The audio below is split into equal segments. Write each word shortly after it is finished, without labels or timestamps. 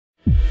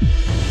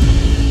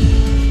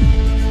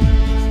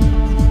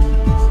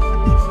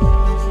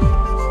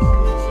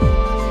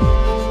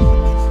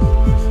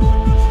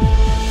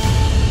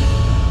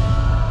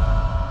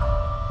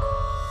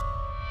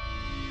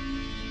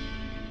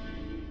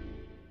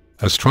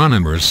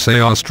Astronomers say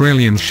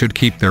Australians should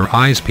keep their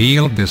eyes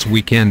peeled this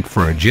weekend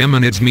for a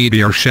Geminids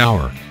meteor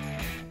shower.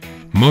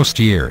 Most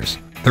years,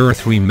 there are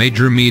 3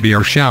 major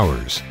meteor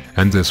showers,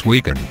 and this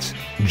weekend's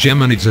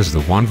Geminids is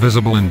the one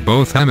visible in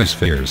both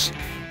hemispheres.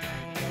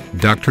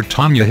 Dr.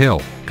 Tanya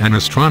Hill, an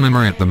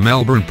astronomer at the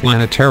Melbourne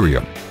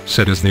Planetarium,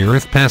 said as the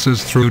Earth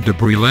passes through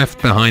debris left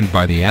behind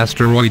by the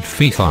asteroid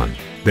Phaethon,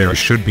 there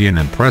should be an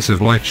impressive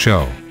light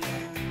show.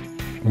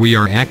 "We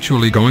are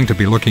actually going to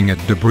be looking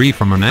at debris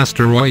from an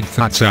asteroid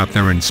that's out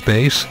there in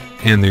space,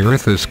 and the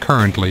Earth is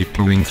currently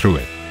ploughing through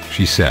it,"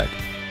 she said.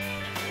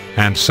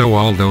 "And so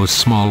all those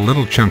small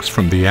little chunks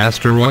from the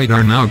asteroid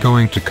are now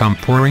going to come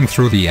pouring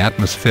through the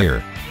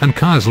atmosphere, and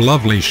cause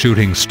lovely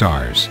shooting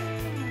stars."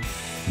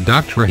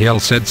 Dr.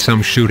 Hill said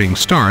some shooting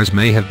stars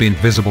may have been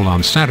visible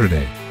on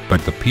Saturday,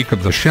 but the peak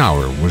of the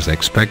shower was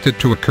expected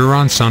to occur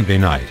on Sunday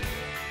night.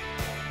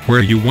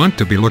 "Where you want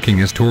to be looking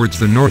is towards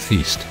the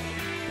northeast.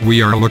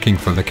 We are looking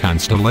for the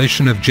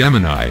constellation of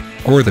Gemini,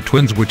 or the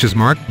twins, which is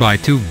marked by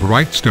 2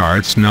 bright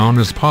stars known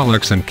as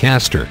Pollux and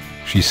Castor,"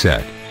 she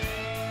said.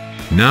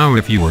 "Now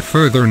if you are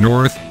further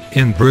north,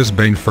 in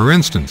Brisbane for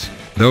instance,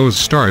 those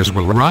stars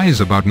will rise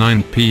about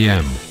 9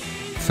 p.m.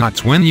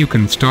 That's when you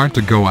can start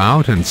to go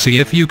out and see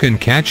if you can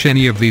catch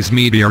any of these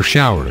meteor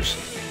showers.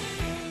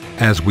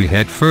 As we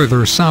head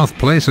further south,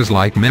 places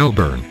like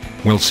Melbourne,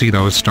 we'll see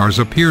those stars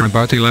appear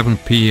about 11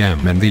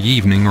 p.m. in the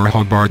evening, or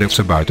Hobart it's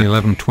about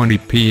 11:20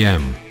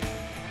 p.m.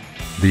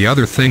 The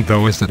other thing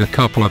though is that a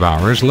couple of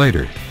hours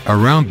later,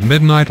 around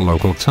midnight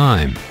local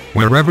time,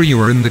 wherever you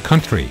are in the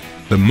country,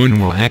 the moon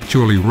will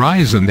actually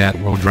rise, and that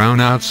will drown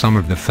out some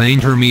of the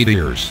fainter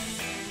meteors.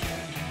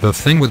 The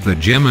thing with the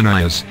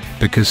Gemini is,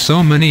 because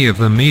so many of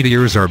the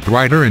meteors are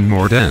brighter and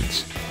more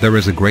dense, there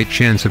is a great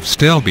chance of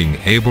still being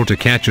able to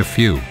catch a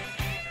few."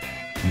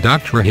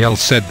 Dr. Hill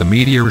said the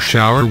meteor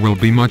shower will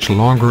be much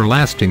longer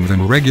lasting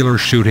than regular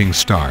shooting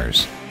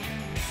stars.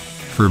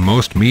 "For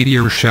most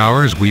meteor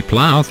showers we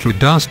plow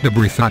through dust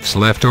debris that's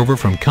left over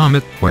from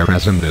comet,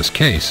 whereas in this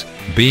case,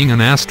 being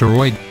an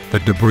asteroid, the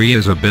debris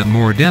is a bit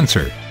more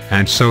denser,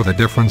 and so the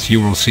difference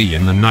you will see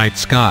in the night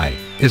sky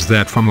is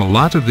that from a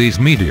lot of these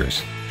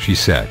meteors," she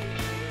said.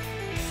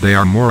 "They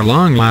are more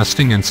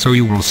long-lasting, and so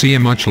you will see a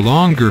much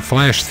longer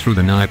flash through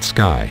the night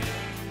sky."